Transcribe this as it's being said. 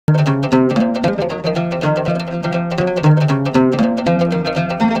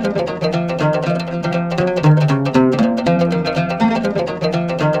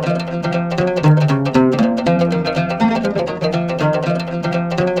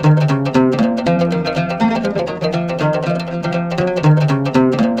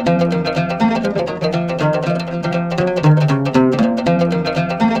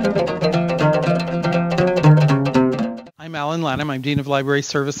I'm Dean of Library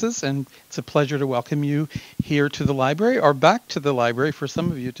Services, and it's a pleasure to welcome you here to the library, or back to the library for some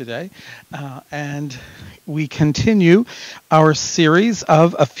of you today. And we continue our series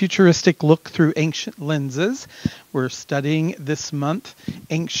of A Futuristic Look Through Ancient Lenses. We're studying this month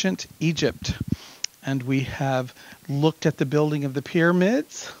Ancient Egypt, and we have looked at the building of the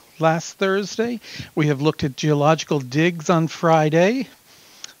pyramids last Thursday. We have looked at geological digs on Friday.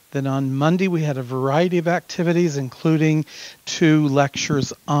 Then on Monday, we had a variety of activities, including 2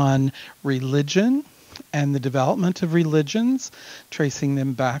 lectures on religion and the development of religions, tracing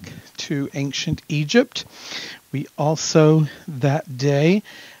them back to ancient Egypt. We also, that day,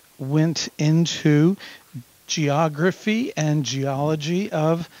 went into geography and geology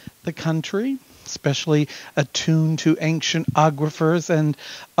of the country, especially attuned to ancient aquifers and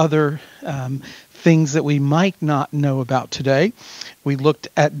other things that we might not know about today. We looked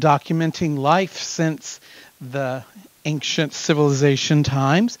at documenting life since the ancient civilization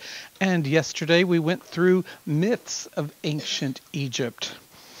times. And yesterday we went through myths of ancient Egypt.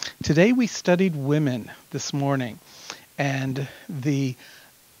 Today we studied women this morning and the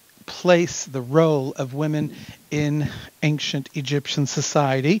place, the role of women in ancient Egyptian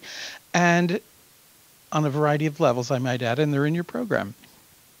society, and on a variety of levels, I might add, and they're in your program.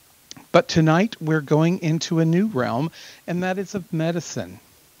 But tonight we're going into a new realm, and that is of medicine.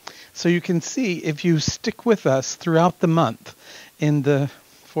 So you can see, if you stick with us throughout the month, in the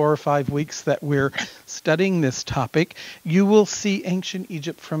 4 or 5 weeks that we're studying this topic, you will see ancient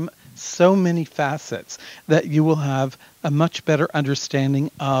Egypt from so many facets that you will have a much better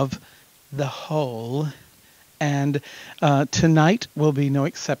understanding of the whole. And tonight will be no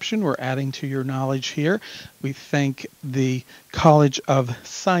exception. We're adding to your knowledge here. We thank the College of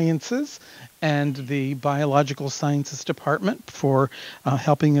Sciences and the Biological Sciences Department for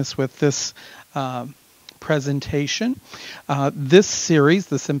helping us with this presentation. This series,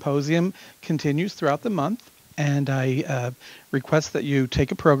 the Symposium, continues throughout the month. And I request that you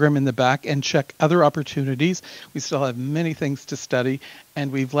take a program in the back and check other opportunities. We still have many things to study,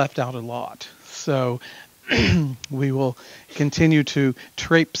 and we've left out a lot. So we will continue to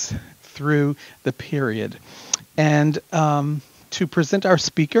traipse through the period. And to present our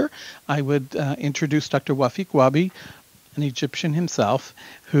speaker, I would introduce Dr. Wafik Wabi, an Egyptian himself,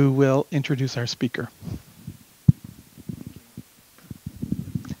 who will introduce our speaker.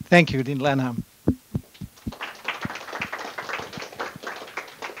 Thank you, Dean Lanham.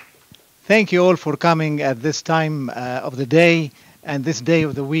 Thank you all for coming at this time of the day and this day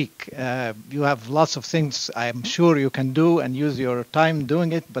of the week. You have lots of things I'm sure you can do and use your time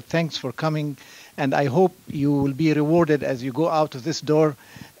doing it, but thanks for coming, and I hope you will be rewarded as you go out of this door,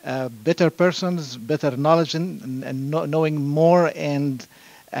 better persons, better knowledge, and knowing more. And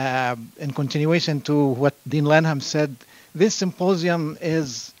in continuation to what Dean Lanham said, this symposium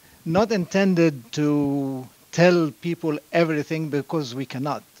is not intended to tell people everything, because we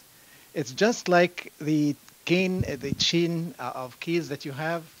cannot. It's just like the chain of keys that you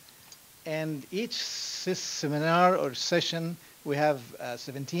have, and each seminar or session, we have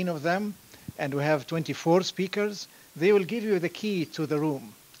 17 of them, and we have 24 speakers. They will give you the key to the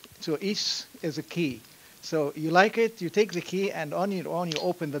room. So each is a key. So you like it, you take the key, and on your own you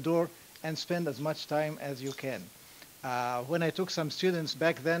open the door and spend as much time as you can. When I took some students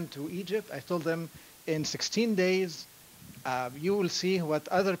back then to Egypt, I told them in 16 days, you will see what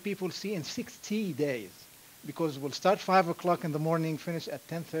other people see in 60 days. Because we'll start 5 o'clock in the morning, finish at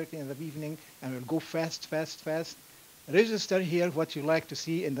 10:30 in the evening, and we'll go fast, fast, fast. Register here what you like to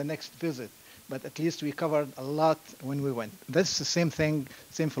see in the next visit. But at least we covered a lot when we went. That's the same thing,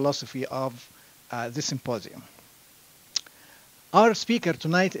 same philosophy of this symposium. Our speaker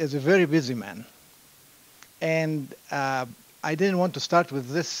tonight is a very busy man. And I didn't want to start with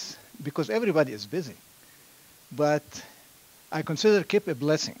this because everybody is busy. But I consider Kip a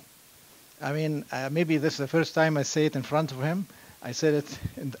blessing. I mean, maybe this is the first time I say it in front of him. I said it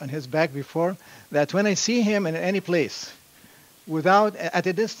on his back before, that when I see him in any place, at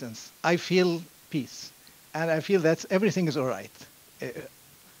a distance, I feel peace. And I feel that everything is all right.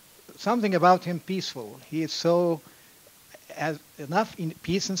 Something about him peaceful. He is so, has enough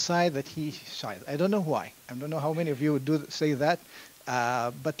peace inside that he shines. I don't know why. I don't know how many of you would say that.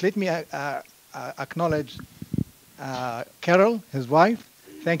 But let me acknowledge Carol, his wife.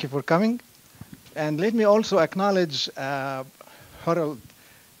 Thank you for coming. And let me also acknowledge Harold,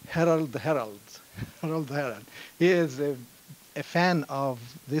 Harold, Harold, Harold, Harold. He is a fan of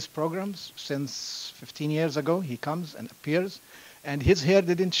these programs since 15 years ago. He comes and appears, and his hair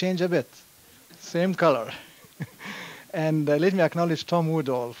didn't change a bit. Same color. And let me acknowledge Tom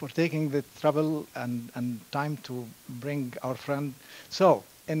Woodall for taking the trouble and time to bring our friend. So,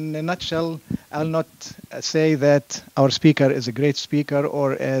 in a nutshell, I'll not say that our speaker is a great speaker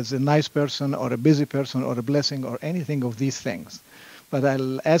or as a nice person or a busy person or a blessing or anything of these things. But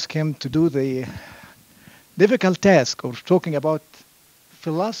I'll ask him to do the difficult task of talking about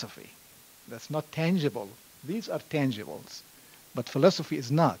philosophy. That's not tangible. These are tangibles, but philosophy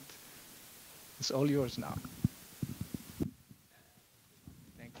is not. It's all yours now.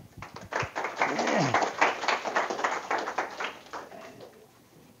 Thank you.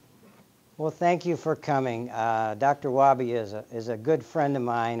 Well, thank you for coming. Dr. Wabi is a good friend of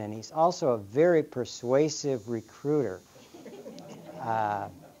mine, and he's also a very persuasive recruiter.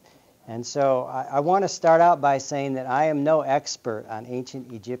 And so I want to start out by saying that I am no expert on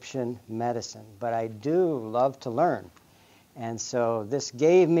ancient Egyptian medicine, but I do love to learn. And so this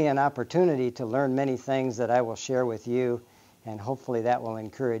gave me an opportunity to learn many things that I will share with you, and hopefully that will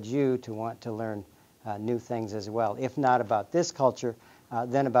encourage you to want to learn new things as well, if not about this culture,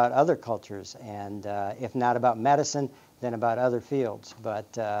 then about other cultures, and if not about medicine, then about other fields. But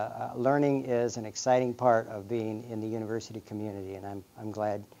learning is an exciting part of being in the university community, and I'm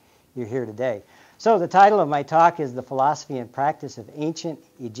glad you're here today. So the title of my talk is The Philosophy and Practice of Ancient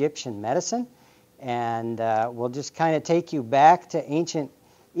Egyptian Medicine, and we'll just kind of take you back to ancient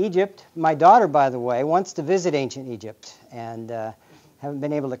Egypt. My daughter, by the way, wants to visit ancient Egypt, and haven't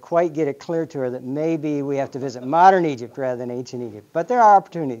been able to quite get it clear to her that maybe we have to visit modern Egypt rather than ancient Egypt. But there are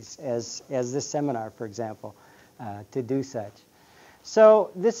opportunities, as this seminar, for example, to do such. So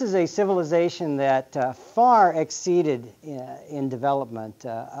this is a civilization that far exceeded in development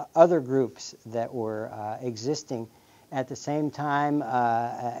other groups that were existing at the same time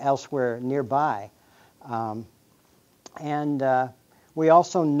elsewhere nearby. And we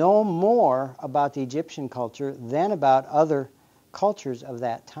also know more about the Egyptian culture than about other cultures of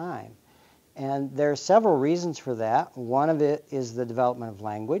that time. And there are several reasons for that. One of it is the development of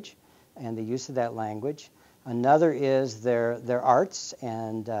language and the use of that language. Another is their arts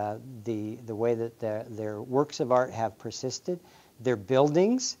and the way that their works of art have persisted. Their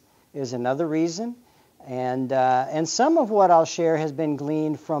buildings is another reason. And some of what I'll share has been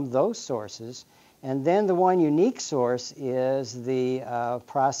gleaned from those sources. And then the one unique source is the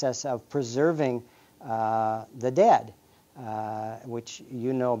process of preserving the dead, which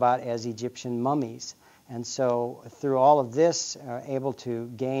you know about as Egyptian mummies. And so through all of this, able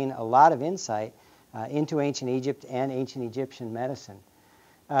to gain a lot of insight into ancient Egypt and ancient Egyptian medicine.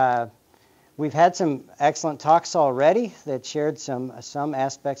 We've had some excellent talks already that shared some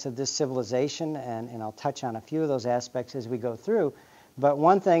aspects of this civilization, and I'll touch on a few of those aspects as we go through. But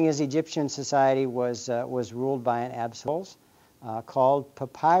one thing is Egyptian society was ruled by an absolute called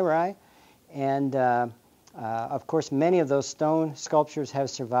papyri, and of course many of those stone sculptures have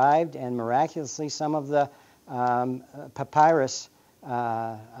survived, and miraculously some of the papyrus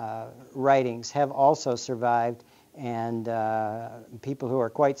writings have also survived, and people who are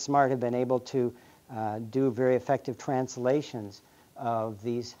quite smart have been able to do very effective translations of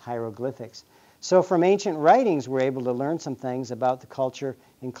these hieroglyphics. So from ancient writings, we're able to learn some things about the culture,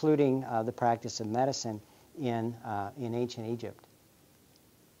 including the practice of medicine in ancient Egypt.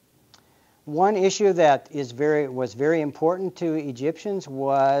 One issue that was very important to Egyptians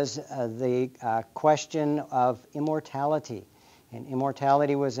was the question of immortality. And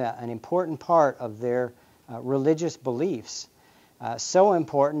immortality was an important part of their religious beliefs. So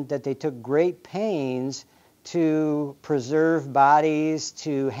important that they took great pains to preserve bodies,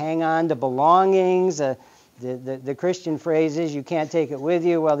 to hang on to belongings. The Christian phrase is, you can't take it with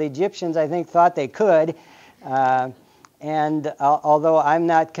you. Well, the Egyptians, I think, thought they could. And although I'm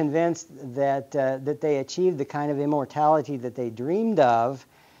not convinced that they achieved the kind of immortality that they dreamed of,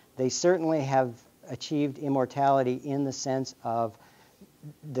 they certainly have achieved immortality in the sense of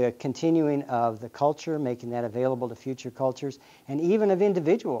the continuing of the culture, making that available to future cultures, and even of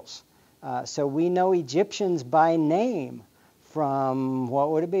individuals. So we know Egyptians by name from, what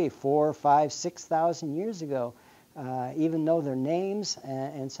would it be, 4,000, 5,000, 6,000 years ago, even know their names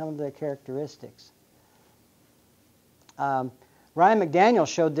and some of their characteristics. Ryan McDaniel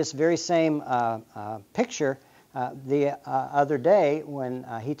showed this very same picture the other day when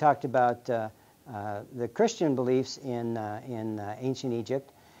he talked about the Christian beliefs in ancient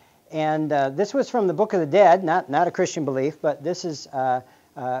Egypt. And this was from the Book of the Dead, not a Christian belief, but this is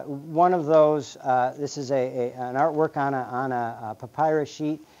one of those. This is an artwork on a papyrus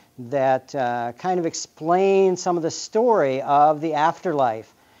sheet that kind of explains some of the story of the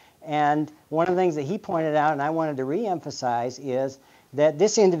afterlife. And one of the things that he pointed out, and I wanted to re-emphasize, is that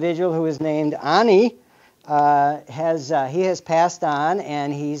this individual, who is named Ani, has passed on,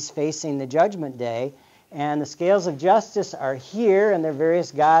 and he's facing the judgment day. And the scales of justice are here, and there are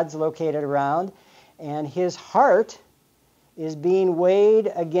various gods located around. And his heart is being weighed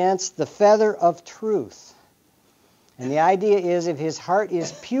against the feather of truth. And the idea is, if his heart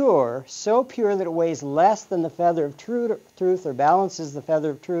is pure, so pure that it weighs less than the feather of truth, or balances the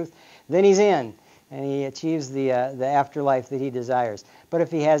feather of truth, then he's in, and he achieves the afterlife that he desires. But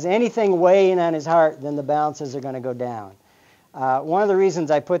if he has anything weighing on his heart, then the balances are going to go down. One of the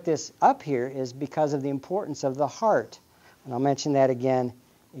reasons I put this up here is because of the importance of the heart. And I'll mention that again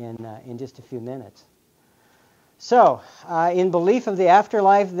in just a few minutes. So, in belief of the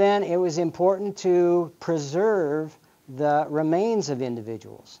afterlife, then, it was important to preserve the remains of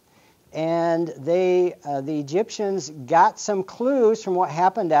individuals. And the Egyptians got some clues from what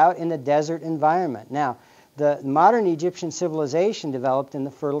happened out in the desert environment. Now, the modern Egyptian civilization developed in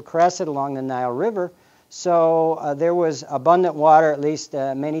the Fertile Crescent along the Nile River, so there was abundant water, at least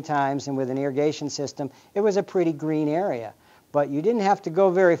many times, and with an irrigation system, it was a pretty green area. But you didn't have to go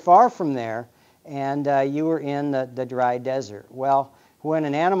very far from there, and you were in the dry desert. Well, when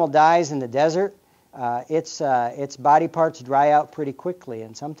an animal dies in the desert, its body parts dry out pretty quickly,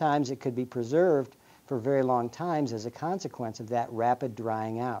 and sometimes it could be preserved for very long times as a consequence of that rapid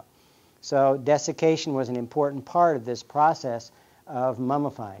drying out. So desiccation was an important part of this process of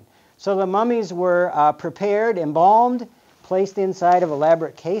mummifying. So the mummies were prepared, embalmed, placed inside of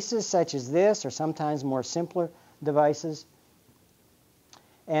elaborate cases such as this, or sometimes more simpler devices.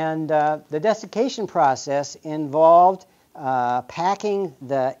 And the desiccation process involved packing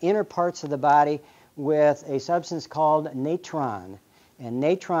the inner parts of the body with a substance called natron. And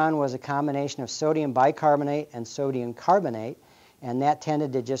natron was a combination of sodium bicarbonate and sodium carbonate, and that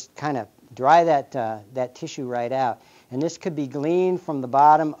tended to just kind of dry that tissue right out. And this could be gleaned from the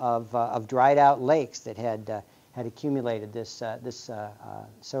bottom of dried out lakes that had accumulated this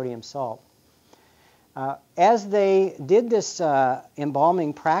sodium salt. As they did this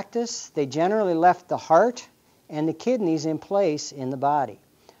embalming practice, they generally left the heart and the kidneys in place in the body.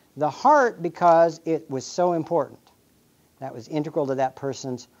 The heart, because it was so important. That was integral to that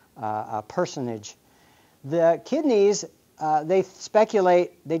person's personage. The kidneys, they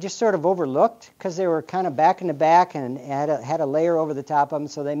speculate, they just sort of overlooked because they were kind of back in the back and had a layer over the top of them,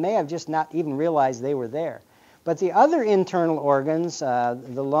 so they may have just not even realized they were there. But the other internal organs,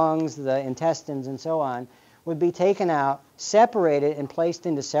 the lungs, the intestines, and so on, would be taken out, separated, and placed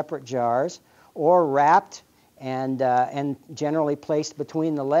into separate jars, or wrapped and generally placed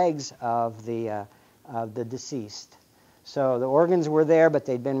between the legs of the deceased. So the organs were there, but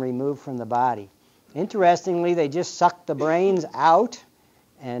they'd been removed from the body. Interestingly, they just sucked the brains out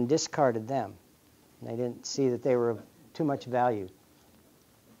and discarded them. They didn't see that they were of too much value.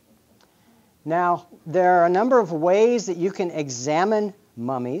 Now, there are a number of ways that you can examine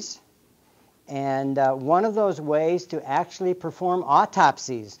mummies, and one of those ways to actually perform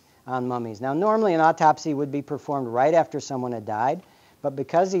autopsies on mummies. Now, normally an autopsy would be performed right after someone had died, but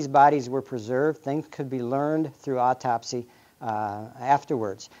because these bodies were preserved, things could be learned through autopsy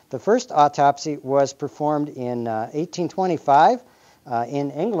afterwards. The first autopsy was performed in 1825 in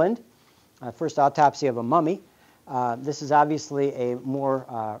England, first autopsy of a mummy. This is obviously a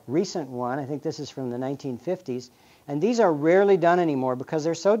more recent one. I think this is from the 1950s. And these are rarely done anymore because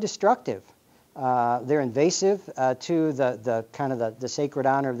they're so destructive. They're invasive to the sacred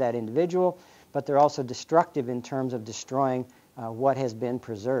honor of that individual, but they're also destructive in terms of destroying what has been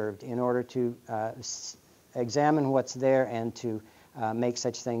preserved in order to examine what's there and to make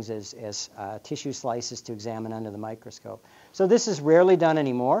such things as tissue slices to examine under the microscope. So this is rarely done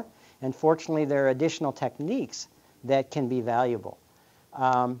anymore, and fortunately there are additional techniques that can be valuable.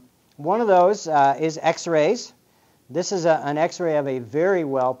 One of those is X-rays. This is an X-ray of a very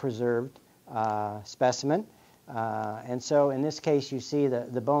well-preserved specimen. And so in this case you see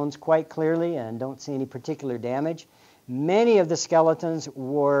the bones quite clearly and don't see any particular damage. Many of the skeletons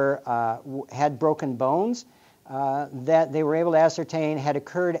had broken bones that they were able to ascertain had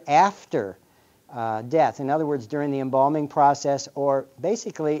occurred after death. In other words, during the embalming process, or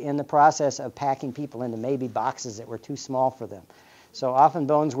basically in the process of packing people into maybe boxes that were too small for them. So often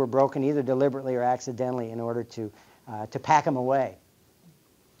bones were broken either deliberately or accidentally in order to pack them away.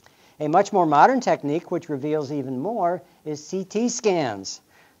 A much more modern technique, which reveals even more, is CT scans.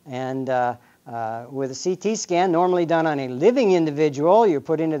 And with a CT scan, normally done on a living individual, you're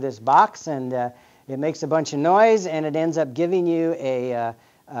put into this box and it makes a bunch of noise, and it ends up giving you a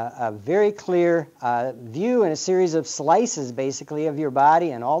very clear view and a series of slices, basically, of your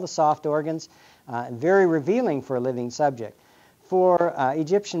body and all the soft organs, very revealing for a living subject. For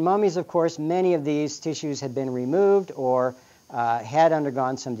Egyptian mummies, of course, many of these tissues had been removed or had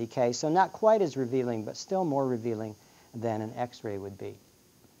undergone some decay, so not quite as revealing, but still more revealing than an X-ray would be.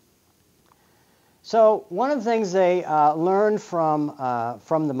 So one of the things they learned from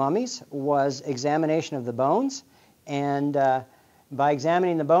the mummies was examination of the bones. And by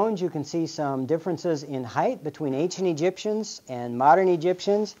examining the bones, you can see some differences in height between ancient Egyptians and modern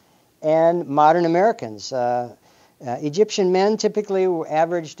Egyptians and modern Americans. Egyptian men typically were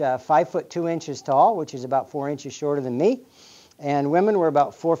averaged 5 foot 2 inches tall, which is about 4 inches shorter than me. And women were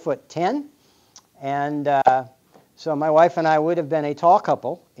about 4 foot 10. And so my wife and I would have been a tall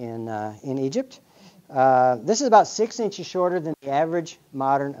couple in Egypt. This is about 6 inches shorter than the average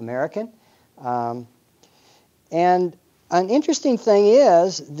modern American. And an interesting thing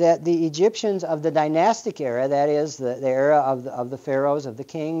is that the Egyptians of the dynastic era, that is the era of the pharaohs, of the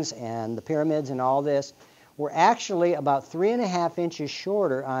kings, and the pyramids and all this, were actually about 3.5 inches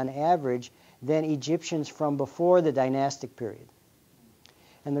shorter on average than Egyptians from before the dynastic period.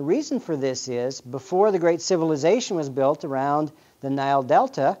 And the reason for this is, before the great civilization was built around the Nile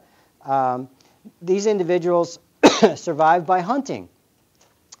Delta, these individuals survived by hunting.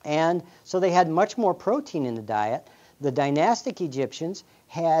 And so they had much more protein in the diet. The dynastic Egyptians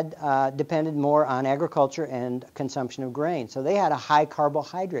had depended more on agriculture and consumption of grain. So they had a high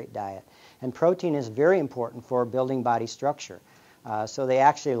carbohydrate diet. And protein is very important for building body structure. So they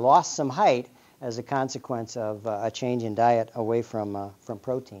actually lost some height as a consequence of a change in diet away from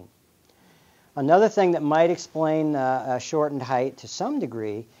protein. Another thing that might explain a shortened height to some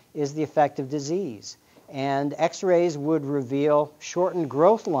degree is the effect of disease. And X-rays would reveal shortened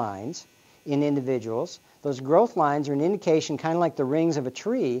growth lines in individuals. Those growth lines are an indication, kind of like the rings of a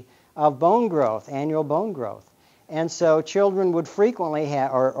tree, of bone growth, annual bone growth. And so children would frequently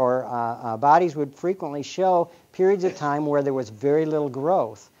have, or bodies would frequently show periods of time where there was very little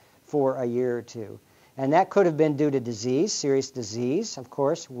growth for a year or two. And that could have been due to disease. Serious disease, of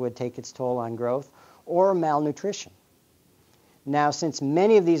course, would take its toll on growth, or malnutrition. Now, since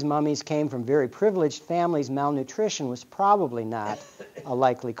many of these mummies came from very privileged families, malnutrition was probably not a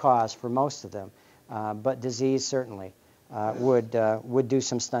likely cause for most of them. But disease certainly would do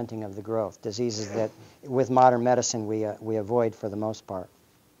some stunting of the growth. Diseases that, with modern medicine, we avoid for the most part.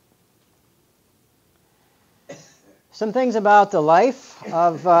 Some things about the life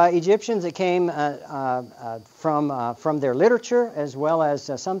of Egyptians that came from their literature, as well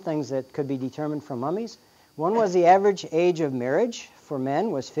as some things that could be determined from mummies. One was the average age of marriage for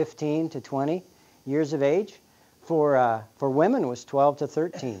men was 15 to 20 years of age. For women was 12 to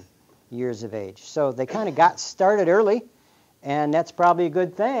 13 years of age. So they kind of got started early, and that's probably a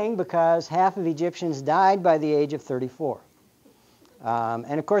good thing because half of Egyptians died by the age of 34.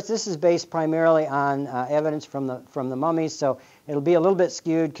 And of course, this is based primarily on evidence from the mummies, so it'll be a little bit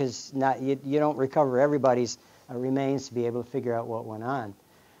skewed because you don't recover everybody's remains to be able to figure out what went on.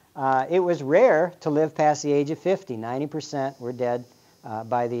 It was rare to live past the age of 50. 90% were dead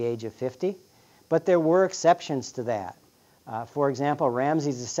by the age of 50, but there were exceptions to that. For example,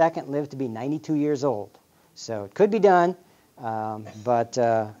 Ramses II lived to be 92 years old, so it could be done, but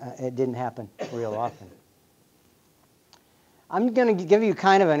it didn't happen real often. I'm going to give you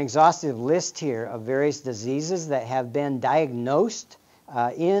kind of an exhaustive list here of various diseases that have been diagnosed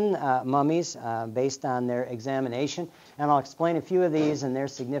in mummies based on their examination. And I'll explain a few of these and their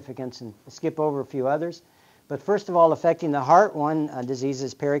significance and skip over a few others. But first of all, affecting the heart, one disease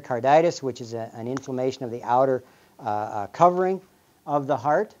is pericarditis, which is an inflammation of the outer covering of the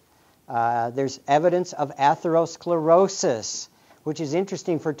heart. There's evidence of atherosclerosis, which is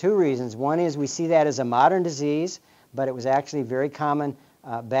interesting for two reasons. One is we see that as a modern disease, but it was actually very common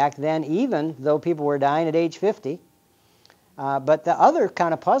back then, even though people were dying at age 50. But the other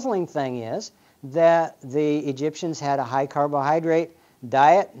kind of puzzling thing is that the Egyptians had a high carbohydrate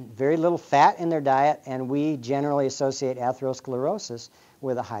diet, very little fat in their diet, and we generally associate atherosclerosis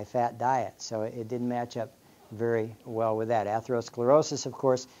with a high fat diet. So it didn't match up very well with that. Atherosclerosis, of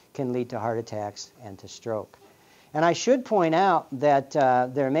course, can lead to heart attacks and to stroke. And I should point out that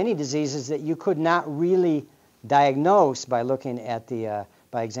there are many diseases that you could not really diagnose by looking at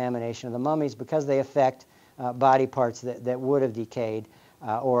by examination of the mummies because they affect body parts that would have decayed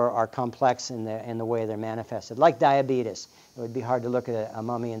or are complex in the way they're manifested. Like diabetes. It would be hard to look at a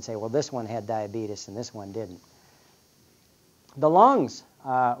mummy and say, well, this one had diabetes and this one didn't. The lungs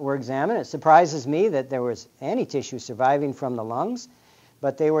were examined. It surprises me that there was any tissue surviving from the lungs,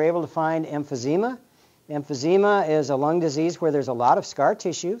 but they were able to find emphysema. Emphysema is a lung disease where there's a lot of scar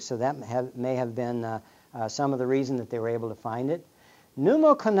tissue, so that may have been some of the reason that they were able to find it.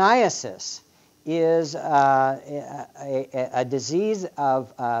 Pneumoconiasis is a disease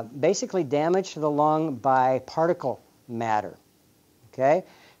of basically damage to the lung by particle matter. Okay?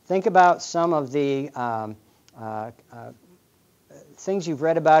 Think about some of the things you've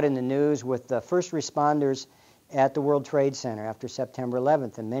read about in the news with the first responders at the World Trade Center after September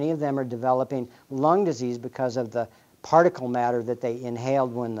 11th, and many of them are developing lung disease because of the particle matter that they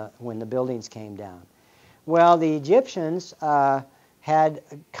inhaled when the buildings came down. Well, the Egyptians had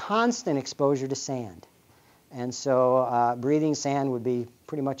constant exposure to sand, and so breathing sand would be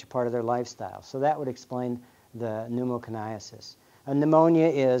pretty much a part of their lifestyle. So that would explain the pneumoconiasis. Pneumonia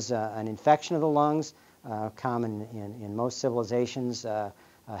is an infection of the lungs, common in most civilizations,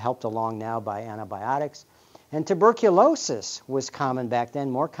 helped along now by antibiotics. And tuberculosis was common back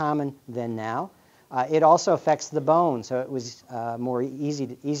then, more common than now. It also affects the bone, so it was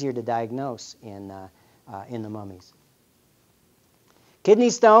easier to diagnose in the mummies. Kidney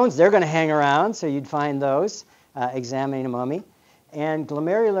stones, they're going to hang around, so you'd find those examining a mummy. And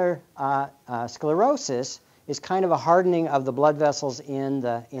glomerular sclerosis is kind of a hardening of the blood vessels in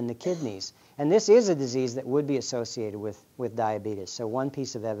the kidneys. And this is a disease that would be associated with diabetes. So one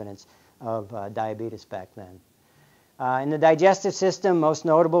piece of evidence of diabetes back then. In the digestive system, most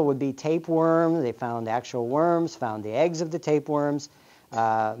notable would be tapeworm. They found actual worms, found the eggs of the tapeworms.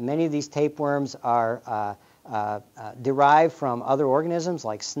 Many of these tapeworms are derived from other organisms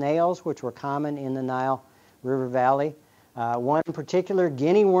like snails, which were common in the Nile River Valley. One particular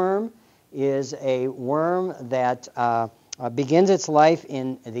guinea worm is a worm that begins its life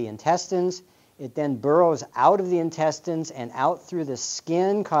in the intestines. It then burrows out of the intestines and out through the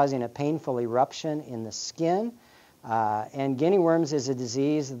skin, causing a painful eruption in the skin. And guinea worms is a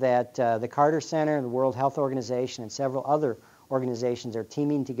disease that the Carter Center, the World Health Organization, and several other organizations are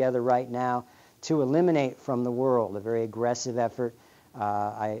teaming together right now to eliminate from the world. A very aggressive effort.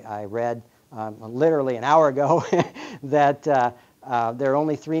 I read literally an hour ago that there are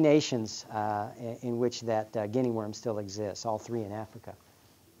only 3 nations in which that guinea worm still exists, all 3 in Africa.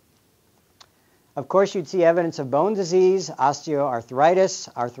 Of course, you'd see evidence of bone disease, osteoarthritis,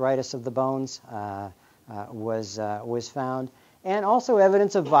 arthritis of the bones was found, and also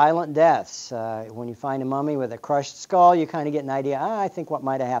evidence of violent deaths. When you find a mummy with a crushed skull, you kind of get an idea, I think what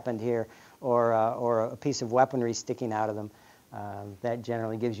might have happened here, or a piece of weaponry sticking out of them. That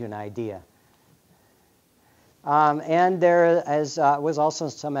generally gives you an idea. And there was also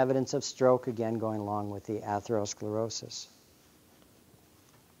some evidence of stroke, again, going along with the atherosclerosis.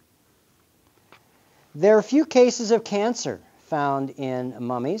 There are a few cases of cancer found in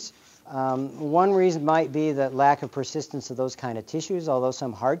mummies. One reason might be the lack of persistence of those kind of tissues, although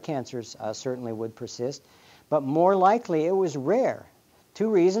some hard cancers certainly would persist. But more likely, it was rare. 2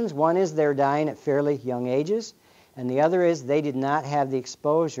 reasons. One is they're dying at fairly young ages, and the other is they did not have the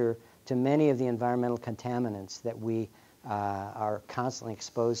exposure to many of the environmental contaminants that we are constantly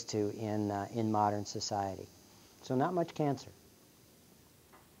exposed to in modern society. So not much cancer.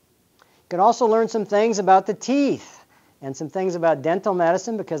 You can also learn some things about the teeth and some things about dental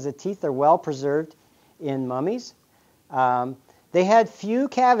medicine because the teeth are well preserved in mummies. They had few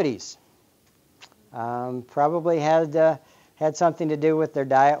cavities. Probably had something to do with their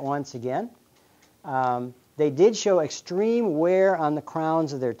diet once again. They did show extreme wear on the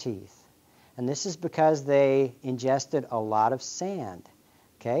crowns of their teeth. And this is because they ingested a lot of sand.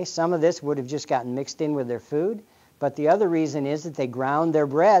 Okay? Some of this would have just gotten mixed in with their food. But the other reason is that they ground their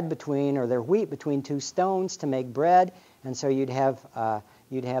bread or their wheat between 2 stones to make bread. And so you'd have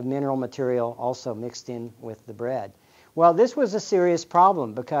mineral material also mixed in with the bread. Well, this was a serious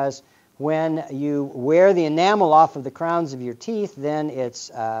problem because when you wear the enamel off of the crowns of your teeth, then it's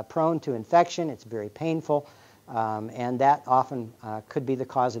prone to infection. It's very painful. And that often could be the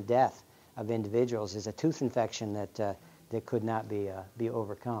cause of death of individuals, is a tooth infection that could not be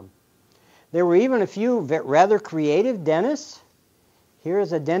overcome. There were even a few rather creative dentists.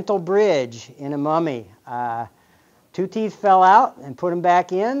 Here's a dental bridge in a mummy. 2 teeth fell out and put them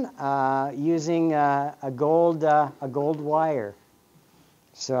back in using a gold wire.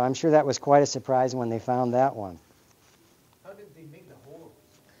 So I'm sure that was quite a surprise when they found that one. How did they make the holes?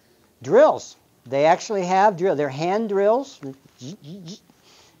 Drills. They actually have drills. They're hand drills.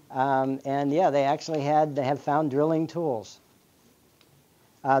 And yeah, they actually have found drilling tools.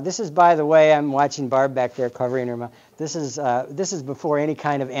 This is, by the way, I'm watching Barb back there covering her mouth. This is before any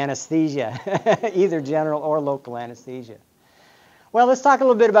kind of anesthesia, either general or local anesthesia. Well, let's talk a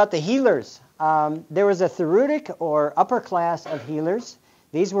little bit about the healers. There was a therutic or upper class of healers.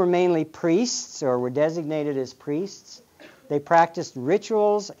 These were mainly priests or were designated as priests. They practiced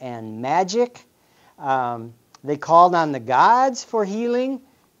rituals and magic. They called on the gods for healing,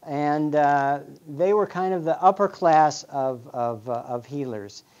 and they were kind of the upper class of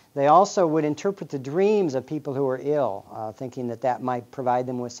healers. They also would interpret the dreams of people who were ill, thinking that that might provide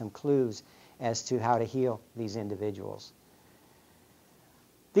them with some clues as to how to heal these individuals.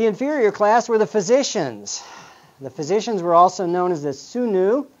 The inferior class were the physicians. The physicians were also known as the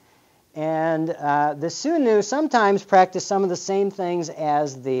Sunu, and the Sunu sometimes practiced some of the same things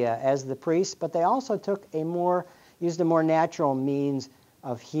as the priests, but they also used a more natural means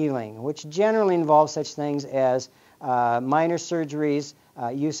of healing, which generally involved such things as minor surgeries,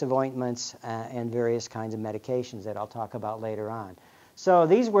 use of ointments, and various kinds of medications that I'll talk about later on. So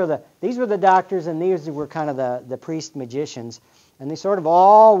these were the doctors, and these were kind of the priest magicians, and they sort of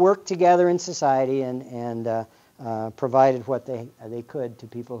all worked together in society and provided what they could to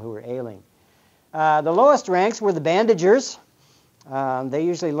people who were ailing. The lowest ranks were the bandagers. They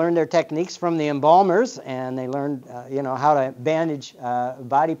usually learned their techniques from the embalmers, and they learned how to bandage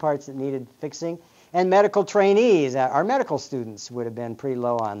body parts that needed fixing. And medical trainees, our medical students, would have been pretty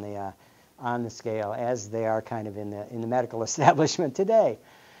low on the scale, as they are kind of in the medical establishment today.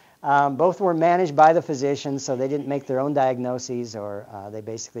 Both were managed by the physicians, so they didn't make their own diagnoses, or they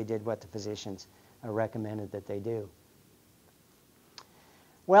basically did what the physicians recommended that they do.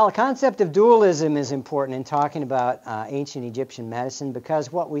 Well, the concept of dualism is important in talking about ancient Egyptian medicine,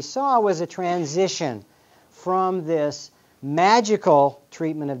 because what we saw was a transition from this magical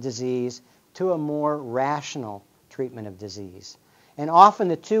treatment of disease to a more rational treatment of disease. And often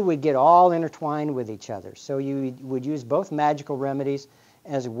the two would get all intertwined with each other. So you would use both magical remedies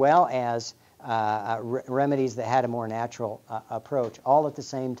as well as remedies that had a more natural approach, all at the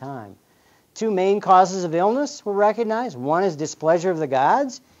same time. Two main causes of illness were recognized. One is displeasure of the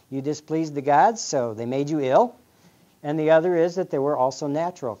gods. You displeased the gods, so they made you ill. And the other is that there were also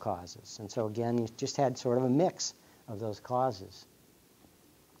natural causes. And so again, you just had sort of a mix of those causes.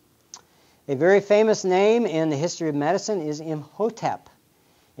 A very famous name in the history of medicine is Imhotep.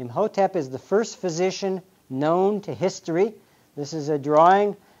 Imhotep is the first physician known to history. This is a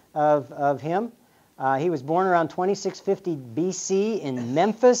drawing of him. He was born around 2650 BC in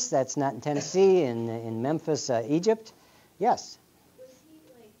Memphis. That's not in Tennessee, in Memphis, Egypt. Yes? Was he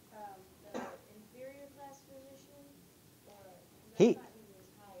like the inferior class physician? Or He was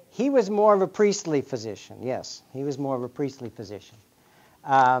higher? He was more of a priestly physician, yes. He was more of a priestly physician.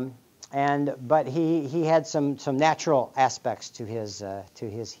 But he had some natural aspects to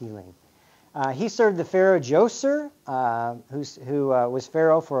his healing. He served the pharaoh Djoser, who was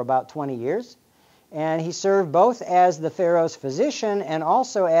pharaoh for about 20 years. And he served both as the pharaoh's physician and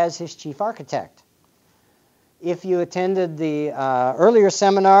also as his chief architect. If you attended the earlier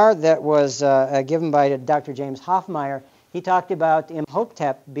seminar that was given by Dr. James Hoffmeyer, he talked about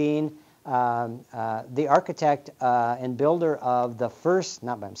Imhotep being the architect and builder of the first,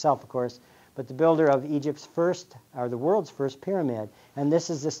 not by himself of course, but the builder of Egypt's first, or the world's first pyramid. And this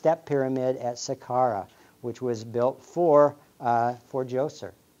is the step pyramid at Saqqara, which was built for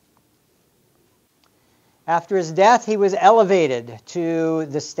Djoser. After his death, he was elevated to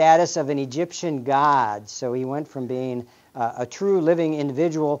the status of an Egyptian god. So he went from being a true living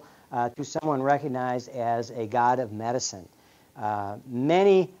individual to someone recognized as a god of medicine.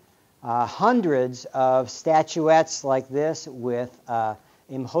 Many hundreds of statuettes like this with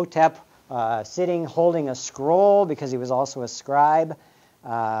Imhotep sitting holding a scroll, because he was also a scribe,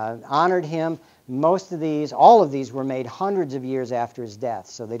 honored him. All of these were made hundreds of years after his death,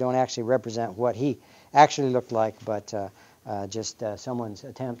 so they don't actually represent what he actually looked like, but just someone's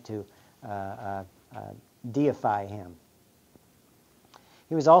attempt to deify him.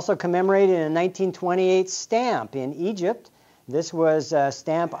 He was also commemorated in a 1928 stamp in Egypt. This was a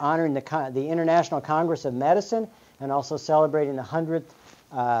stamp honoring the International Congress of Medicine and also celebrating the 100th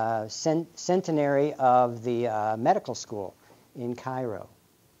centenary of the medical school in Cairo.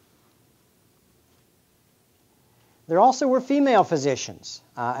 There also were female physicians,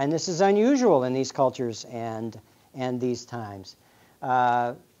 and this is unusual in these cultures and these times.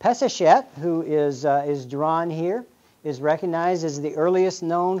 Pesachet, who is drawn here, is recognized as the earliest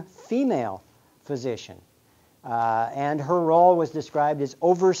known female physician, and her role was described as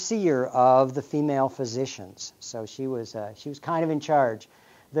overseer of the female physicians. So she was kind of in charge.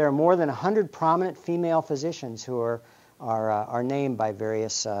 There are more than 100 prominent female physicians who are named by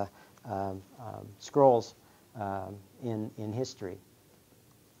various scrolls in history.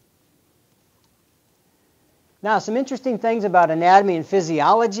 Now, some interesting things about anatomy and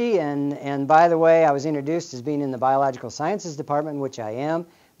physiology, and by the way, I was introduced as being in the biological sciences department, which I am,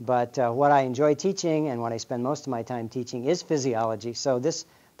 but what I enjoy teaching and what I spend most of my time teaching is physiology, so this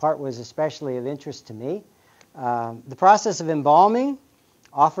part was especially of interest to me. The process of embalming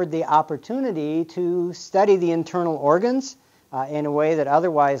offered the opportunity to study the internal organs in a way that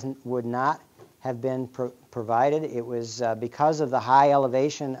otherwise would not have been provided. It was because of the high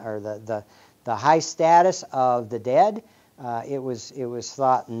elevation or the high status of the dead. It was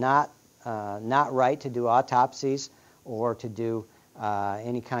thought not right to do autopsies or to do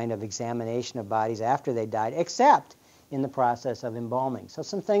any kind of examination of bodies after they died, except in the process of embalming. So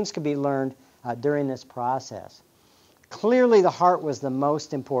some things could be learned during this process. Clearly, the heart was the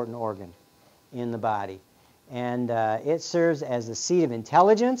most important organ in the body, and it serves as the seat of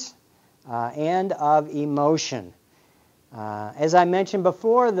intelligence and of emotion. As I mentioned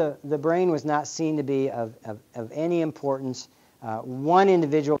before, the brain was not seen to be of any importance. One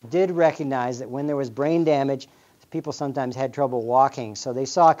individual did recognize that when there was brain damage, people sometimes had trouble walking, so they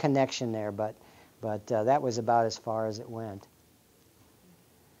saw a connection there, but that was about as far as it went.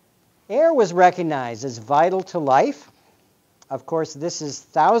 Air was recognized as vital to life. Of course, this is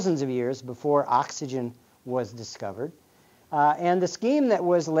thousands of years before oxygen was discovered. And the scheme that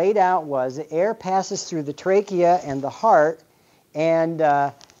was laid out was that air passes through the trachea and the heart and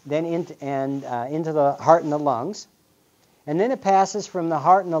then into the heart and the lungs. And then it passes from the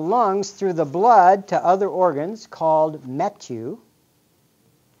heart and the lungs through the blood to other organs called metu.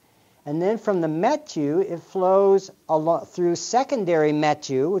 And then from the metu, it flows through secondary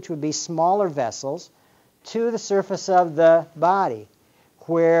metu, which would be smaller vessels, to the surface of the body,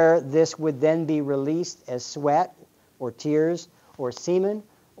 where this would then be released as sweat or tears or semen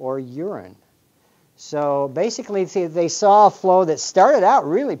or urine. So basically, they saw a flow that started out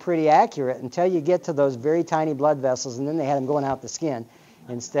really pretty accurate until you get to those very tiny blood vessels, and then they had them going out the skin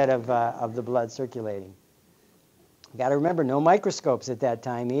instead of the blood circulating. You've got to remember, no microscopes at that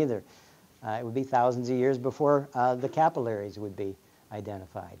time either. It would be thousands of years before the capillaries would be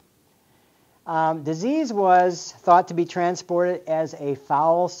identified. Disease was thought to be transported as a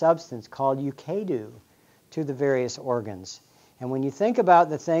foul substance called eukedu to the various organs. And when you think about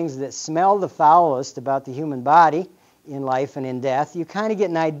the things that smell the foulest about the human body in life and in death, you kind of get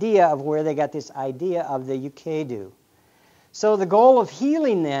an idea of where they got this idea of the eukedu. So the goal of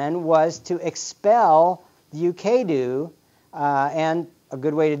healing then was to expel the eukedu, and a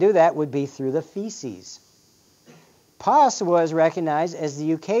good way to do that would be through the feces. Pus was recognized as the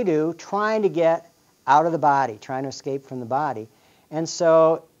eukedu trying to get out of the body, trying to escape from the body. And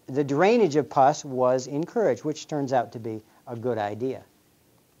so the drainage of pus was encouraged, which turns out to be a good idea.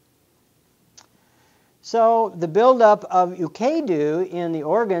 So the buildup of eukedu in the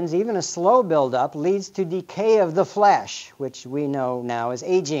organs, even a slow buildup, leads to decay of the flesh, which we know now as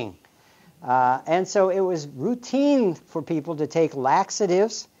aging. And so it was routine for people to take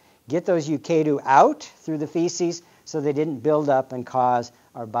laxatives, get those eukedu out through the feces so they didn't build up and cause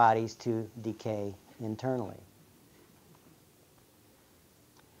our bodies to decay internally.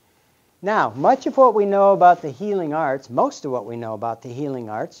 Now, much of what we know about the healing arts, most of what we know about the healing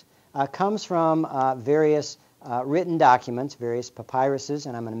arts, comes from various written documents, various papyruses,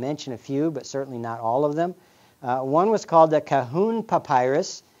 and I'm going to mention a few, but certainly not all of them. One was called the Kahun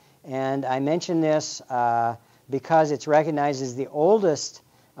Papyrus, and I mention this because it's recognized as the oldest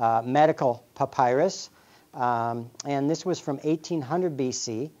medical papyrus, and this was from 1800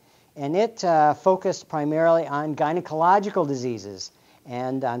 BC, and it focused primarily on gynecological diseases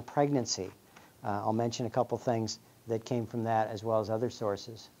and on pregnancy. I'll mention a couple things that came from that as well as other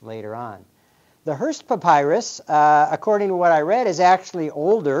sources later on. The Hearst Papyrus, according to what I read, is actually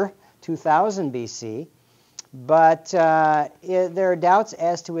older, 2000 BC, but there are doubts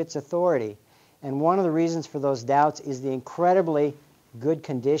as to its authority. And one of the reasons for those doubts is the incredibly good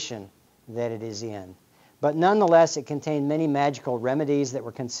condition that it is in. But nonetheless, it contained many magical remedies that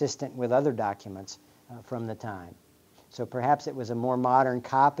were consistent with other documents from the time. So perhaps it was a more modern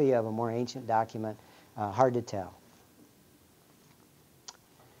copy of a more ancient document, hard to tell.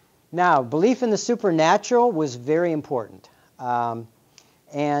 Now, belief in the supernatural was very important.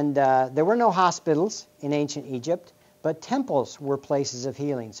 And there were no hospitals in ancient Egypt, but temples were places of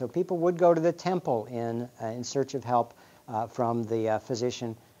healing. So people would go to the temple in search of help from the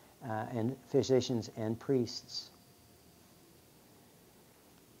physicians and priests.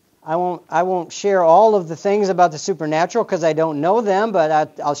 I won't share all of the things about the supernatural because I don't know them,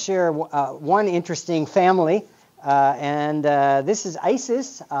 but I'll share one interesting family. And this is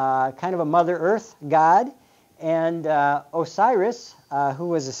Isis, kind of a Mother Earth god, and Osiris, who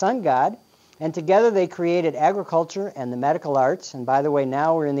was a sun god. And together they created agriculture and the medical arts. And by the way,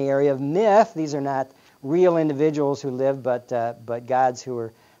 now we're in the area of myth. These are not real individuals who lived, but gods who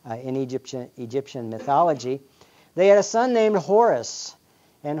were in Egyptian mythology. They had a son named Horus.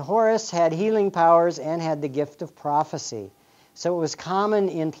 And Horus had healing powers and had the gift of prophecy. So it was common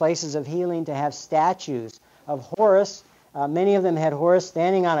in places of healing to have statues of Horus. Many of them had Horus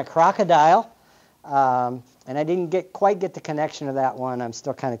standing on a crocodile. And I didn't quite get the connection of that one. I'm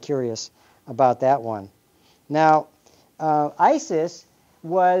still kind of curious about that one. Now, Isis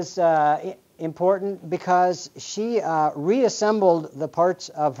was important because she reassembled the parts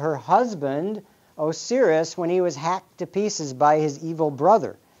of her husband, Osiris, when he was hacked to pieces by his evil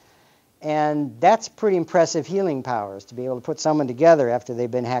brother. And that's pretty impressive healing powers, to be able to put someone together after they've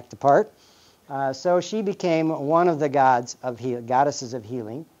been hacked apart. So she became one of the goddesses of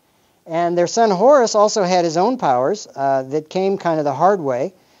healing. And their son Horus also had his own powers that came kind of the hard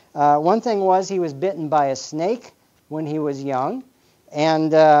way. One thing was he was bitten by a snake when he was young,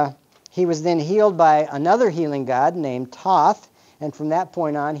 and he was then healed by another healing god named Thoth, and from that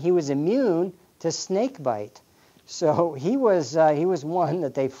point on he was immune to snake bite. So he was one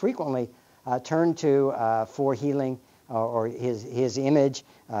that they frequently turned to for healing, or his image,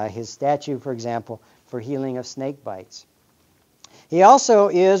 his statue, for example, for healing of snake bites. He also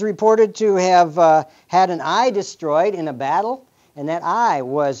is reported to have had an eye destroyed in a battle, and that eye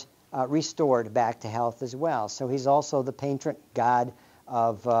was restored back to health as well. So he's also the patron god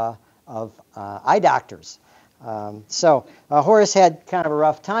of eye doctors. So Horus had kind of a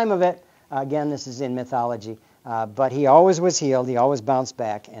rough time of it. Again, this is in mythology. But he always was healed. He always bounced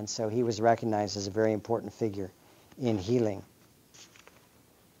back. And so he was recognized as a very important figure in healing.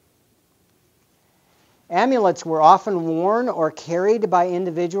 Amulets were often worn or carried by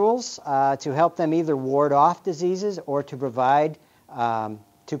individuals to help them either ward off diseases or to provide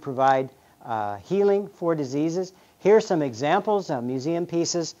healing for diseases. Here are some examples of museum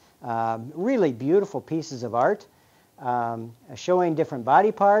pieces, really beautiful pieces of art showing different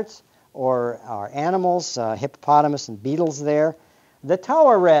body parts or animals, hippopotamus and beetles there. The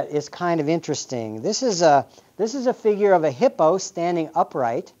taweret is kind of interesting. This is a figure of a hippo standing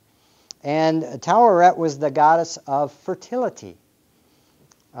upright. And Taweret was the goddess of fertility.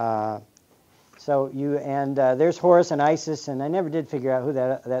 There's Horus and Isis, and I never did figure out who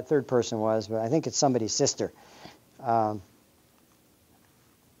that third person was, but I think it's somebody's sister. Now,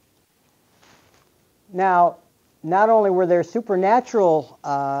 not only were there supernatural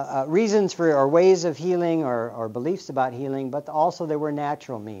reasons for or ways of healing or beliefs about healing, but also there were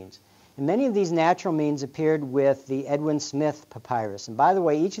natural means. And many of these natural means appeared with the Edwin Smith papyrus. And by the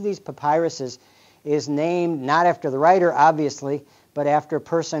way, each of these papyruses is named not after the writer, obviously, but after a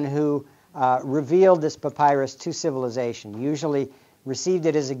person who revealed this papyrus to civilization, usually received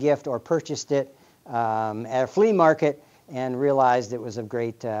it as a gift or purchased it at a flea market and realized it was of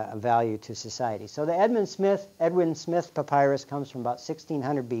great value to society. So the Edwin Smith papyrus comes from about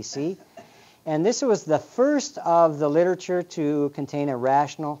 1600 BC. And this was the first of the literature to contain a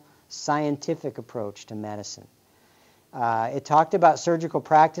rational scientific approach to medicine. It talked about surgical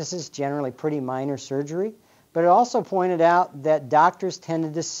practices, generally pretty minor surgery, but it also pointed out that doctors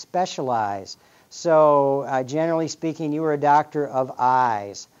tended to specialize. So generally speaking, you were a doctor of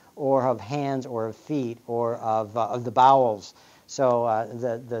eyes or of hands or of feet or of the bowels.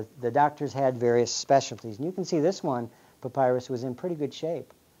 So the doctors had various specialties. And you can see this one, papyrus, was in pretty good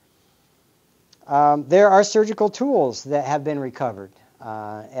shape. There are surgical tools that have been recovered.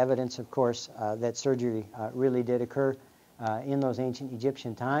 Evidence, of course, that surgery really did occur in those ancient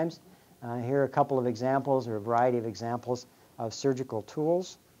Egyptian times. Here are a couple of examples, or a variety of examples, of surgical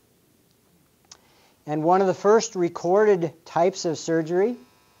tools. And one of the first recorded types of surgery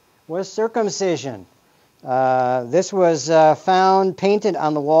was circumcision. This was found painted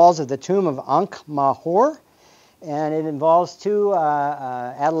on the walls of the tomb of Ankh-Mahor, and it involves two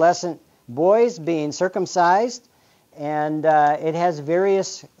adolescent boys being circumcised. And it has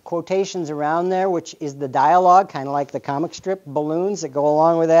various quotations around there, which is the dialogue, kind of like the comic strip balloons that go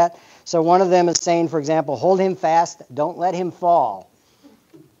along with that. So one of them is saying, for example, hold him fast, don't let him fall.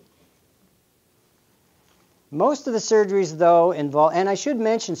 Most of the surgeries, though, involve, and I should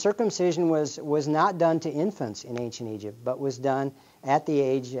mention circumcision was not done to infants in ancient Egypt, but was done at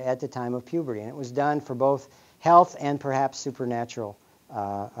the time of puberty. And it was done for both health and perhaps supernatural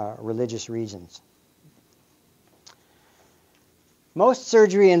religious reasons. Most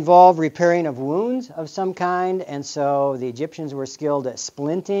surgery involved repairing of wounds of some kind, and so the Egyptians were skilled at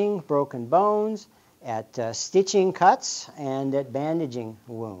splinting broken bones, at stitching cuts, and at bandaging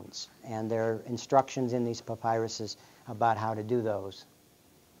wounds. And there are instructions in these papyruses about how to do those.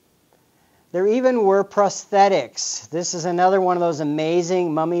 There even were prosthetics. This is another one of those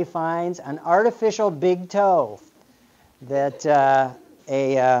amazing mummy finds, an artificial big toe that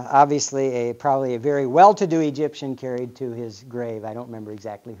obviously probably a very well-to-do Egyptian carried to his grave. I don't remember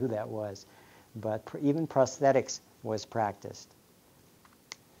exactly who that was, but even prosthetics was practiced.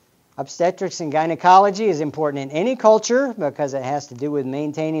 Obstetrics and gynecology is important in any culture because it has to do with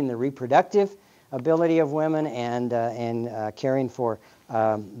maintaining the reproductive ability of women and caring for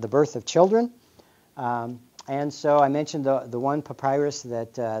the birth of children. And so I mentioned the one papyrus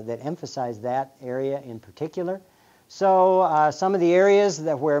that emphasized that area in particular. So some of the areas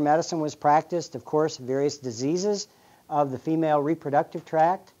where medicine was practiced, of course, various diseases of the female reproductive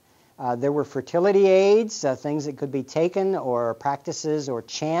tract. There were fertility aids, things that could be taken, or practices or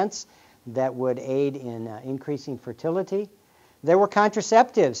chants that would aid in increasing fertility. There were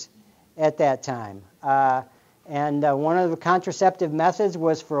contraceptives at that time. And one of the contraceptive methods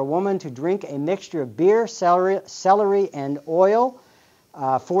was for a woman to drink a mixture of beer, celery, and oil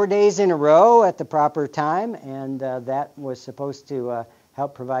 4 days in a row at the proper time, and that was supposed to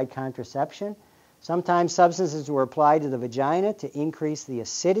help provide contraception. Sometimes substances were applied to the vagina to increase the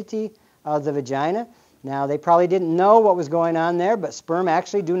acidity of the vagina. Now, they probably didn't know what was going on there, but sperm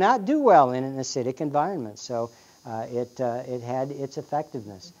actually do not do well in an acidic environment, so it had its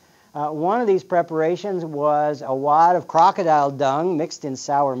effectiveness. One of these preparations was a wad of crocodile dung mixed in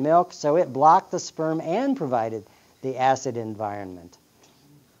sour milk, so it blocked the sperm and provided the acid environment.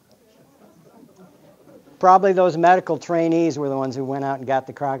 Probably those medical trainees were the ones who went out and got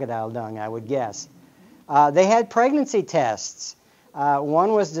the crocodile dung, I would guess. They had pregnancy tests.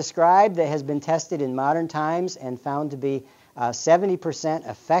 One was described that has been tested in modern times and found to be 70%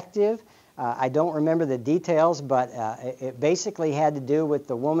 effective. I don't remember the details, but it basically had to do with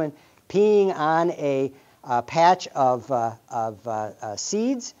the woman peeing on a patch of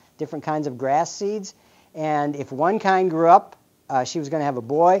seeds, different kinds of grass seeds. And if one kind grew up, she was going to have a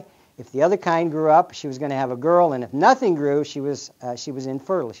boy. If the other kind grew up, she was going to have a girl. And if nothing grew, she was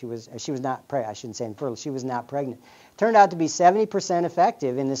infertile. She was not pregnant. I shouldn't say infertile. She was not pregnant. Turned out to be 70%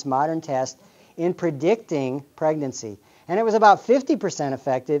 effective in this modern test in predicting pregnancy. And it was about 50%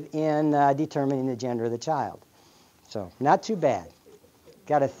 effective in determining the gender of the child. So not too bad.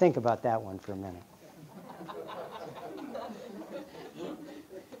 Got to think about that one for a minute.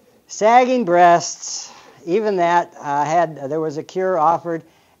 Sagging breasts, even that there was a cure offered,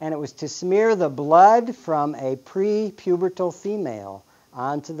 and it was to smear the blood from a pre-pubertal female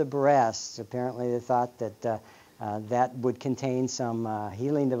onto the breasts. Apparently they thought that that would contain some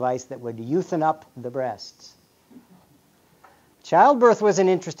healing device that would youthen up the breasts. Childbirth was an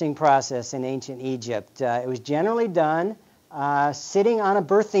interesting process in ancient Egypt. It was generally done sitting on a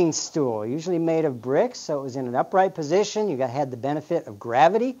birthing stool, usually made of bricks, so it was in an upright position. You had the benefit of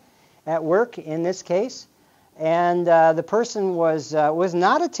gravity at work in this case. And the person was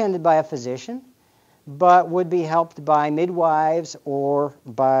not attended by a physician, but would be helped by midwives or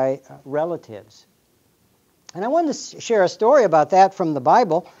by relatives. And I wanted to share a story about that from the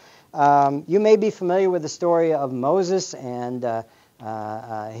Bible. You may be familiar with the story of Moses and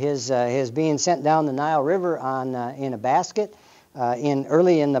his being sent down the Nile River in a basket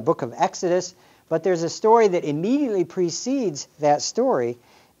early in the book of Exodus. But there's a story that immediately precedes that story,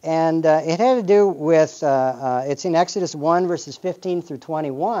 and it had to do with, it's in Exodus 1, verses 15 through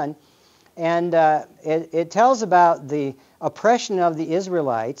 21, and it tells about the oppression of the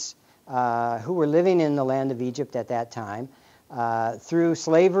Israelites who were living in the land of Egypt at that time through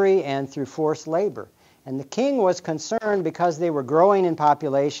slavery and through forced labor. And the king was concerned because they were growing in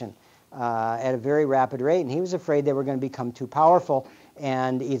population at a very rapid rate, and he was afraid they were going to become too powerful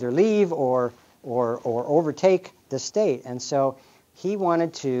and either leave or overtake the state. And so he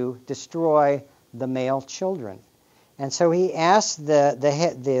wanted to destroy the male children. And so he asked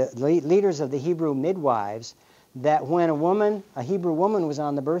the leaders of the Hebrew midwives that when a Hebrew woman was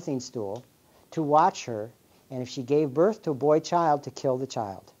on the birthing stool, to watch her, and if she gave birth to a boy child, to kill the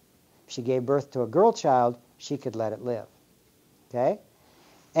child. If she gave birth to a girl child, she could let it live. Okay?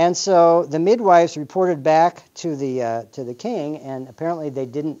 And so the midwives reported back to the king, and apparently they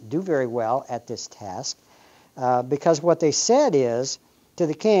didn't do very well at this task, because what they said is to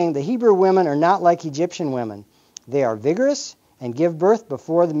the king, the Hebrew women are not like Egyptian women. They are vigorous and give birth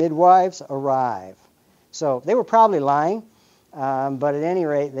before the midwives arrive. So they were probably lying, but at any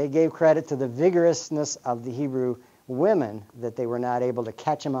rate, they gave credit to the vigorousness of the Hebrew women that they were not able to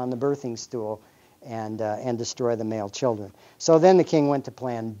catch them on the birthing stool and destroy the male children. So then the king went to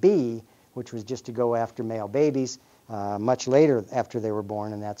plan B, which was just to go after male babies much later after they were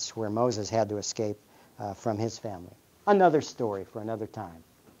born, and that's where Moses had to escape from his family. Another story for another time.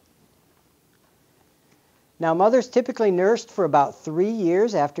 Now, mothers typically nursed for about 3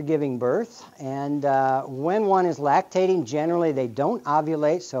 years after giving birth, and when one is lactating, generally they don't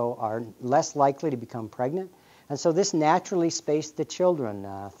ovulate, so are less likely to become pregnant. And so this naturally spaced the children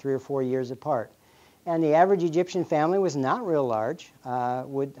 3 or 4 years apart. And the average Egyptian family was not real large. A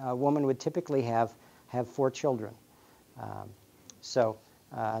woman would typically have 4 children.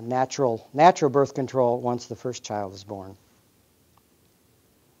 Natural birth control once the first child is born.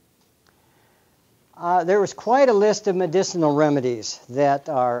 There was quite a list of medicinal remedies that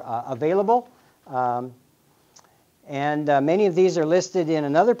are available. And many of these are listed in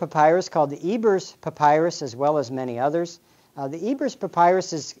another papyrus called the Ebers Papyrus, as well as many others. The Ebers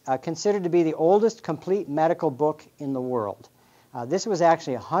Papyrus is considered to be the oldest complete medical book in the world. This was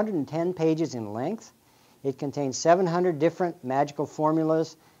actually 110 pages in length. It contains 700 different magical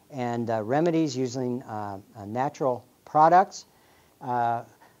formulas and remedies using natural products.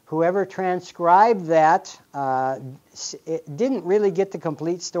 Whoever transcribed that it didn't really get the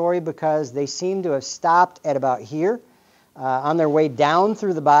complete story because they seem to have stopped at about here on their way down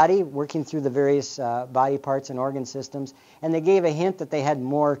through the body, working through the various body parts and organ systems, and they gave a hint that they had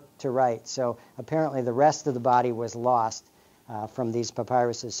more to write. So apparently the rest of the body was lost from these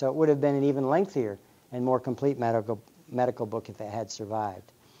papyruses. So it would have been an even lengthier and more complete medical book if it had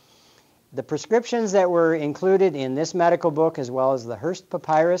survived. The prescriptions that were included in this medical book, as well as the Hearst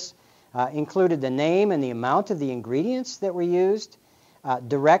Papyrus, included the name and the amount of the ingredients that were used,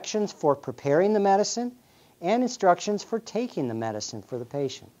 directions for preparing the medicine, and instructions for taking the medicine for the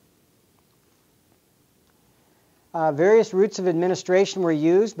patient. Various routes of administration were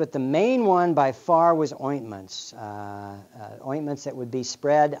used, but the main one by far was ointments. Ointments that would be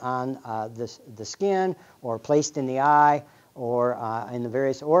spread on the skin or placed in the eye or in the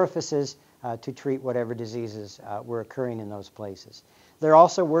various orifices to treat whatever diseases were occurring in those places. There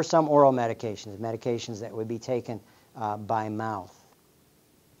also were some oral medications that would be taken by mouth.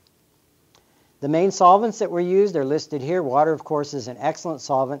 The main solvents that were used are listed here. Water, of course, is an excellent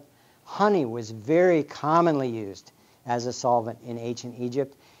solvent. Honey was very commonly used as a solvent in ancient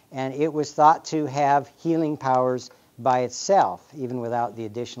Egypt, and it was thought to have healing powers by itself, even without the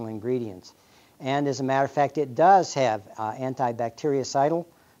additional ingredients. And as a matter of fact, it does have antibactericidal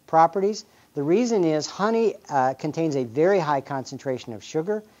properties. The reason is honey contains a very high concentration of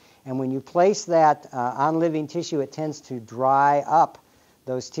sugar, and when you place that on living tissue, it tends to dry up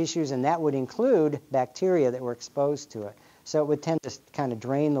those tissues, and that would include bacteria that were exposed to it. So it would tend to kind of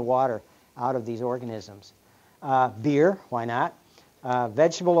drain the water out of these organisms. Beer, why not?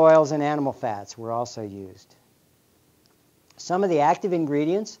 Vegetable oils and animal fats were also used. Some of the active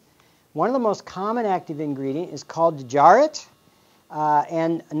ingredients. One of the most common active ingredient is called jarret,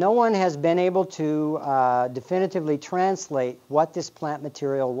 and no one has been able to definitively translate what this plant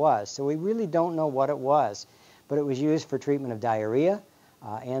material was. So we really don't know what it was, but it was used for treatment of diarrhea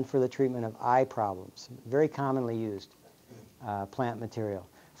and for the treatment of eye problems. Very commonly used plant material.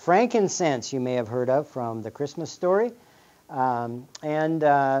 Frankincense you may have heard of from the Christmas story.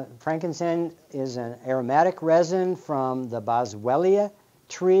 Frankincense is an aromatic resin from the boswellia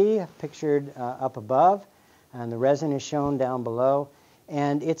tree, pictured up above, and the resin is shown down below.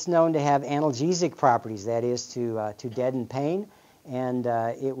 And it's known to have analgesic properties, that is, to deaden pain. And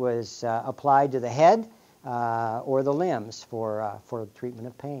it was applied to the head or the limbs for treatment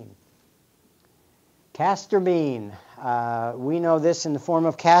of pain. Castor bean. We know this in the form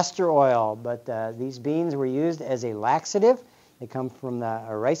of castor oil, but these beans were used as a laxative. They come from the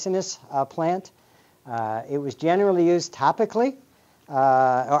ricinus plant. It was generally used topically.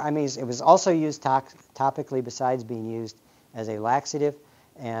 It was also used topically besides being used as a laxative.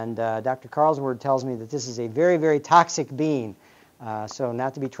 And Dr. Carlsword tells me that this is a very, very toxic bean, so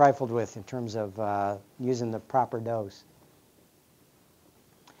not to be trifled with in terms of using the proper dose.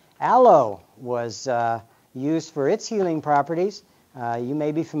 Aloe was used for its healing properties. You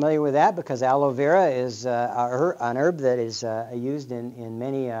may be familiar with that because aloe vera is an herb that is used in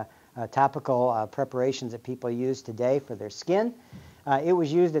many topical preparations that people use today for their skin. It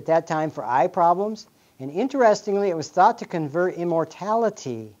was used at that time for eye problems. And interestingly, it was thought to convert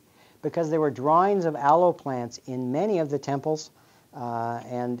immortality because there were drawings of aloe plants in many of the temples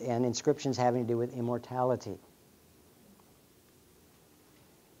and inscriptions having to do with immortality.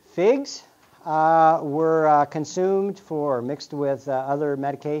 Figs were consumed mixed with other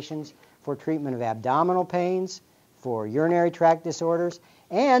medications for treatment of abdominal pains, for urinary tract disorders,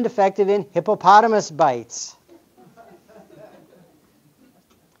 and effective in hippopotamus bites.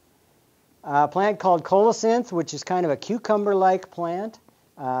 A plant called colocynth, which is kind of a cucumber-like plant,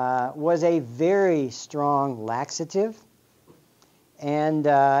 was a very strong laxative. And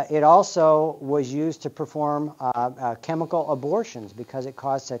it also was used to perform chemical abortions because it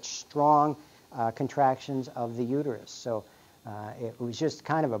caused such strong contractions of the uterus. So it was just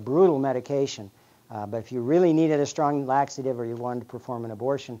kind of a brutal medication. But if you really needed a strong laxative or you wanted to perform an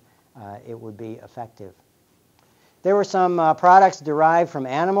abortion, it would be effective. There were some products derived from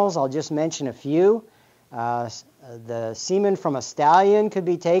animals. I'll just mention a few. The semen from a stallion could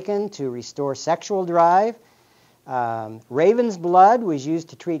be taken to restore sexual drive. Raven's blood was used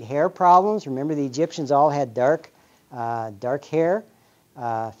to treat hair problems. Remember, the Egyptians all had dark hair.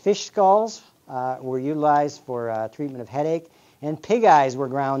 Fish skulls were utilized for treatment of headache. And pig eyes were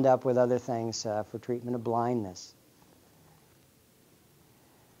ground up with other things for treatment of blindness.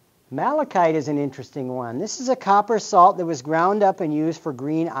 Malachite is an interesting one. This is a copper salt that was ground up and used for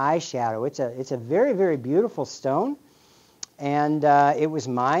green eyeshadow. It's a very, very beautiful stone. And it was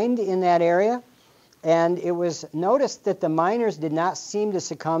mined in that area. And it was noticed that the miners did not seem to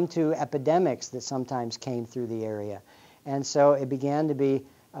succumb to epidemics that sometimes came through the area. And so it began to be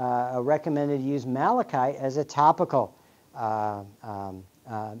recommended to use malachite as a topical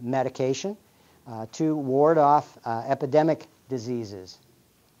medication to ward off epidemic diseases.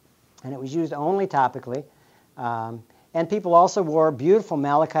 And it was used only topically. And people also wore beautiful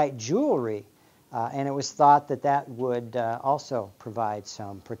malachite jewelry. And it was thought that that would also provide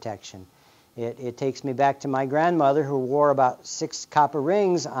some protection. It takes me back to my grandmother, who wore about 6 copper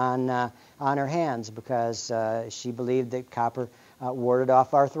rings on her hands because she believed that copper warded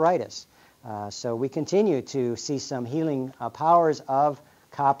off arthritis. So we continue to see some healing powers of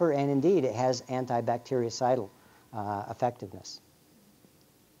copper, and indeed it has antibactericidal effectiveness.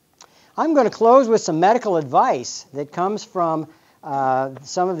 I'm going to close with some medical advice that comes from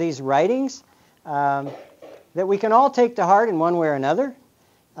some of these writings that we can all take to heart in one way or another.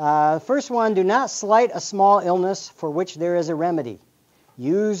 First one, do not slight a small illness for which there is a remedy.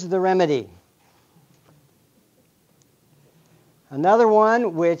 Use the remedy. Another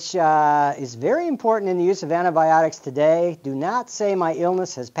one, which is very important in the use of antibiotics today, do not say my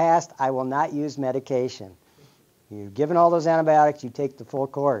illness has passed, I will not use medication. You've given all those antibiotics, you take the full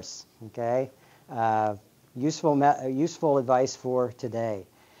course. Okay? Useful advice for today.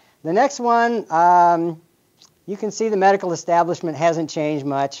 The next one, you can see the medical establishment hasn't changed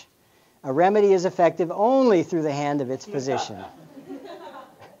much. A remedy is effective only through the hand of its physician.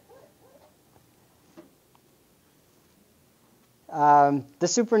 The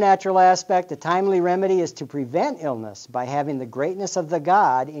supernatural aspect, the timely remedy is to prevent illness by having the greatness of the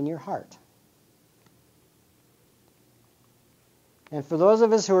God in your heart. And for those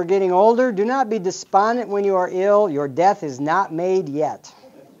of us who are getting older, do not be despondent when you are ill. Your death is not made yet.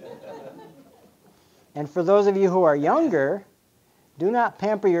 And for those of you who are younger, do not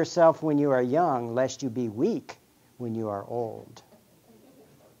pamper yourself when you are young, lest you be weak when you are old.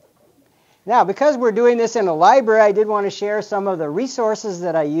 Now, because we're doing this in a library, I did want to share some of the resources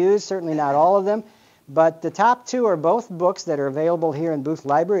that I use, certainly not all of them, but the top 2 are both books that are available here in Booth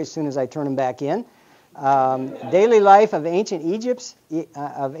Library as soon as I turn them back in. Daily Life of Ancient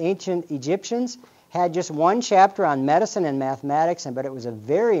Egyptians had just one chapter on medicine and mathematics, but it was a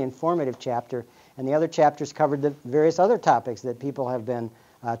very informative chapter, and the other chapters covered the various other topics that people have been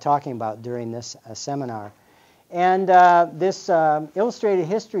talking about during this seminar. And this illustrated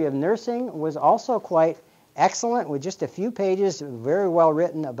history of nursing was also quite excellent, with just a few pages, very well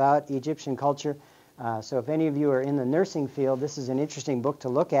written about Egyptian culture. So if any of you are in the nursing field, this is an interesting book to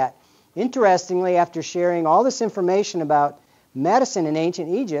look at. Interestingly, after sharing all this information about medicine in ancient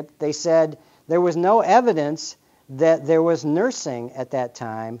Egypt, they said there was no evidence that there was nursing at that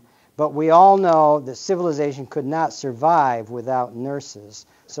time, but we all know that civilization could not survive without nurses.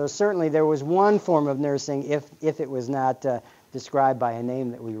 So certainly there was one form of nursing if it was not described by a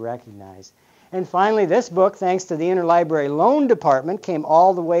name that we recognize. And finally, this book, thanks to the Interlibrary Loan Department, came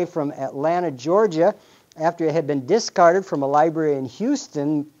all the way from Atlanta, Georgia, after it had been discarded from a library in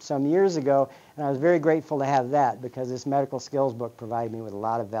Houston some years ago. And I was very grateful to have that because this medical skills book provided me with a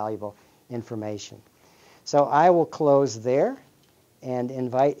lot of valuable information. So I will close there and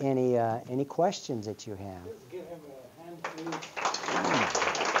invite any questions that you have. Give him a hand, please.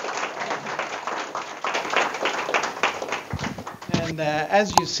 And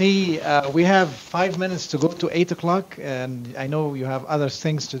as you see, we have 5 minutes to go to 8 o'clock, and I know you have other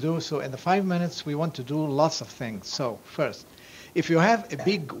things to do. So in the 5 minutes, we want to do lots of things. So first, if you have a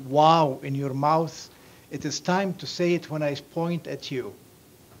big wow in your mouth, it is time to say it when I point at you.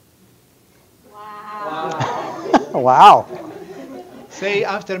 Wow. Wow. Say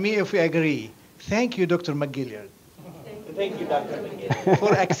after me if we agree. Thank you, Dr. McGilliard. Thank you, Dr. McGilliard.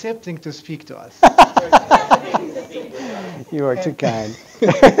 For accepting to speak to us. You are too kind.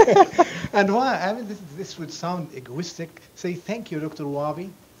 And why? I mean, this would sound egoistic. Say thank you, Dr. Wabi.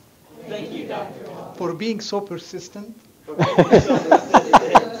 Thank you, Dr. For being so persistent.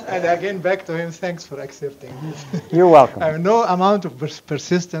 And again, back to him, thanks for accepting. You're welcome. No amount of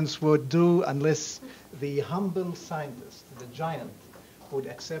persistence would do unless the humble scientist, the giant, would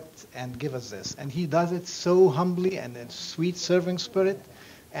accept and give us this. And he does it so humbly and in sweet serving spirit.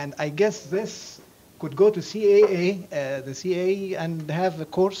 And I guess this could go to CAA, the CAA, and have a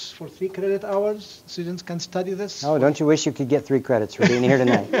course for 3 credit hours. Students can study this. Oh, don't you wish you could get 3 credits for being here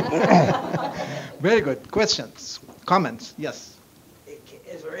tonight? Very good. Questions? Comments? Yes.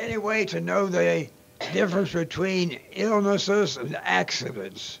 Is there any way to know the difference between illnesses and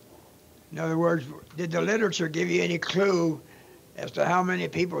accidents? In other words, did the literature give you any clue as to how many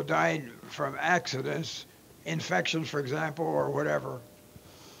people died from accidents, infections, for example, or whatever?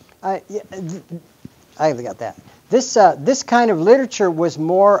 I got that. This kind of literature was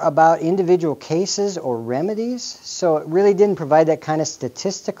more about individual cases or remedies, so it really didn't provide that kind of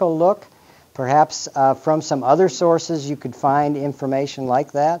statistical look. Perhaps from some other sources you could find information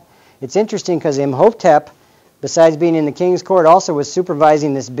like that. It's interesting because Imhotep, besides being in the king's court, also was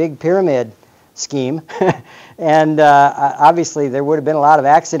supervising this big pyramid scheme. And obviously there would have been a lot of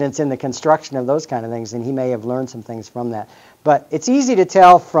accidents in the construction of those kind of things, and he may have learned some things from that. But it's easy to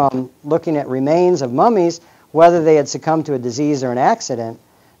tell from looking at remains of mummies whether they had succumbed to a disease or an accident,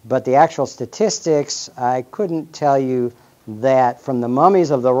 but the actual statistics, I couldn't tell you that. From the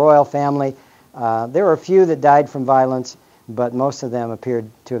mummies of the royal family, there were a few that died from violence, but most of them appeared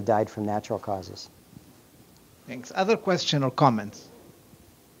to have died from natural causes. Thanks. Other question or comments?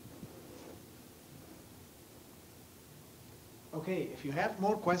 Okay, if you have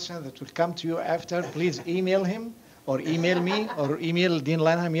more questions that will come to you after, please email him or email me or email Dean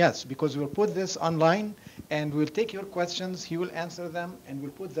Lanham. Yes, because we'll put this online and we'll take your questions, he will answer them, and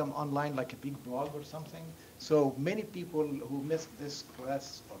we'll put them online like a big blog or something. So many people who missed this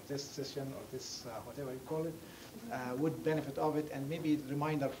class or this session or this whatever you call it would benefit of it, and maybe a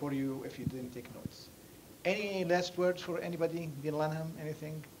reminder for you if you didn't take notes. Any last words for anybody? Dean Lanham,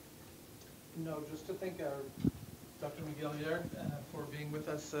 anything? No, just to thank our Dr. McGilliard for being with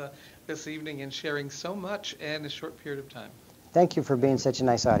us this evening and sharing so much in a short period of time. Thank you for being such a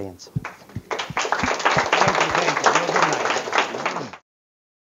nice audience.